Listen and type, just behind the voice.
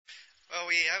Well,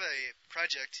 we have a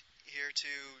project here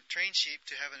to train sheep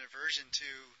to have an aversion to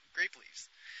grape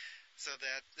leaves, so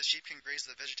that the sheep can graze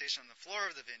the vegetation on the floor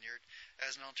of the vineyard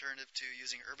as an alternative to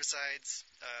using herbicides,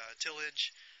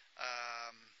 tillage,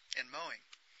 and mowing.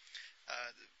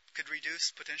 Could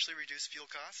potentially reduce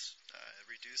fuel costs,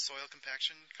 reduce soil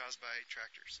compaction caused by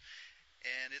tractors.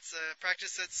 And it's a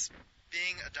practice that's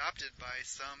being adopted by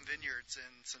some vineyards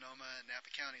in Sonoma and Napa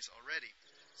counties already.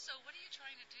 So what are you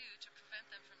trying to do to prevent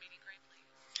them from eating grape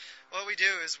leaves? What we do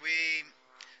is we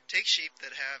take sheep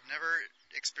that have never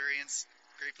experienced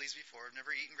grape leaves before,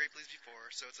 never eaten grape leaves before,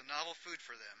 so it's a novel food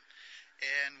for them.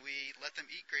 And we let them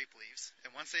eat grape leaves.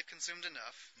 And once they've consumed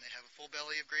enough, and they have a full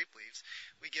belly of grape leaves,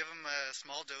 we give them a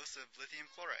small dose of lithium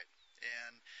chloride.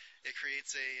 And it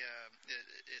creates a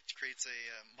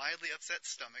mildly upset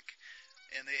stomach,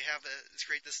 and they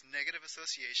create this negative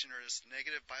association or this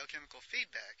negative biochemical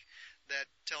feedback that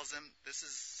tells them this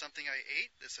is something I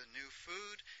ate, this is a new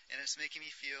food, and it's making me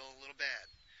feel a little bad.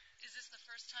 Is this the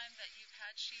first time that you've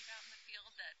had sheep out in the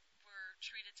field that were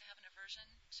treated to have an aversion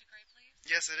to grape leaves?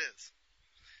 Yes, it is.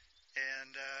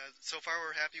 And so far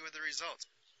we're happy with the results.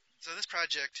 So this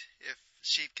project, if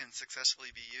sheep can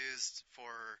successfully be used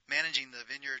for managing the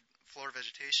vineyard floor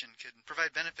vegetation, could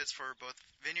provide benefits for both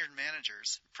vineyard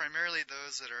managers, primarily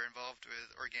those that are involved with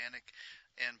organic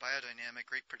and biodynamic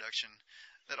grape production.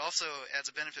 That also adds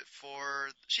a benefit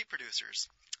for sheep producers,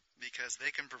 because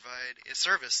they can provide a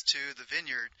service to the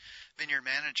vineyard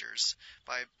managers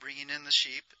by bringing in the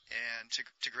sheep and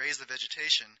to graze the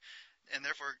vegetation, and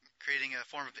therefore creating a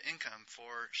form of income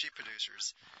for sheep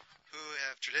producers who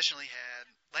have traditionally had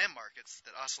lamb markets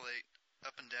that oscillate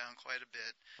up and down quite a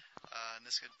bit, and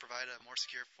this could provide a more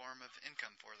secure form of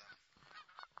income for them.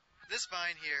 This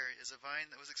vine here is a vine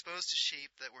that was exposed to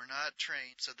sheep that were not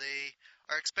trained, so they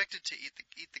are expected to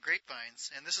eat the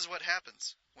grapevines, and this is what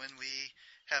happens when we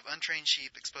have untrained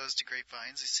sheep exposed to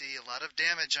grapevines. You see a lot of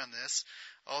damage on this.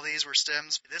 All these were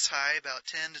stems this high, about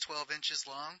 10 to 12 inches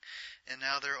long, and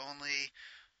now they're only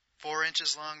 4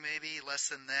 inches long, maybe, less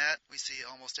than that. We see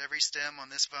almost every stem on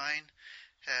this vine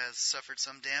has suffered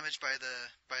some damage by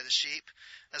the sheep,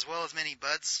 as well as many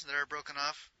buds that are broken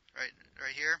off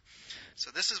right here.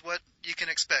 So this is what you can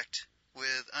expect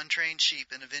with untrained sheep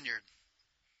in a vineyard.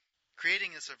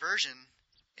 Creating this aversion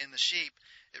in the sheep,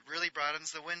 it really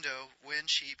broadens the window when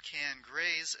sheep can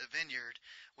graze a vineyard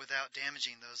without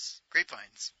damaging those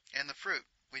grapevines and the fruit.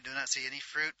 We do not see any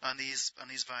fruit on these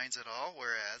vines at all,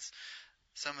 whereas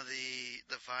some of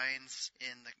the vines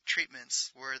in the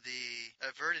treatments where the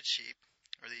averted sheep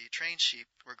or the trained sheep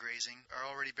were grazing are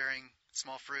already bearing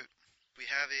small fruit. We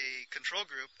have a control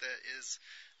group that is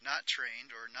not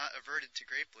trained or not averted to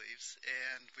grape leaves,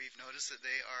 and we've noticed that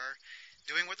they are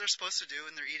doing what they're supposed to do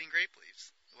and they're eating grape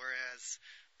leaves, whereas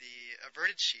the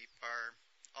averted sheep are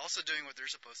also doing what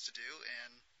they're supposed to do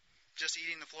and just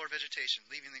eating the floor vegetation,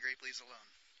 leaving the grape leaves alone.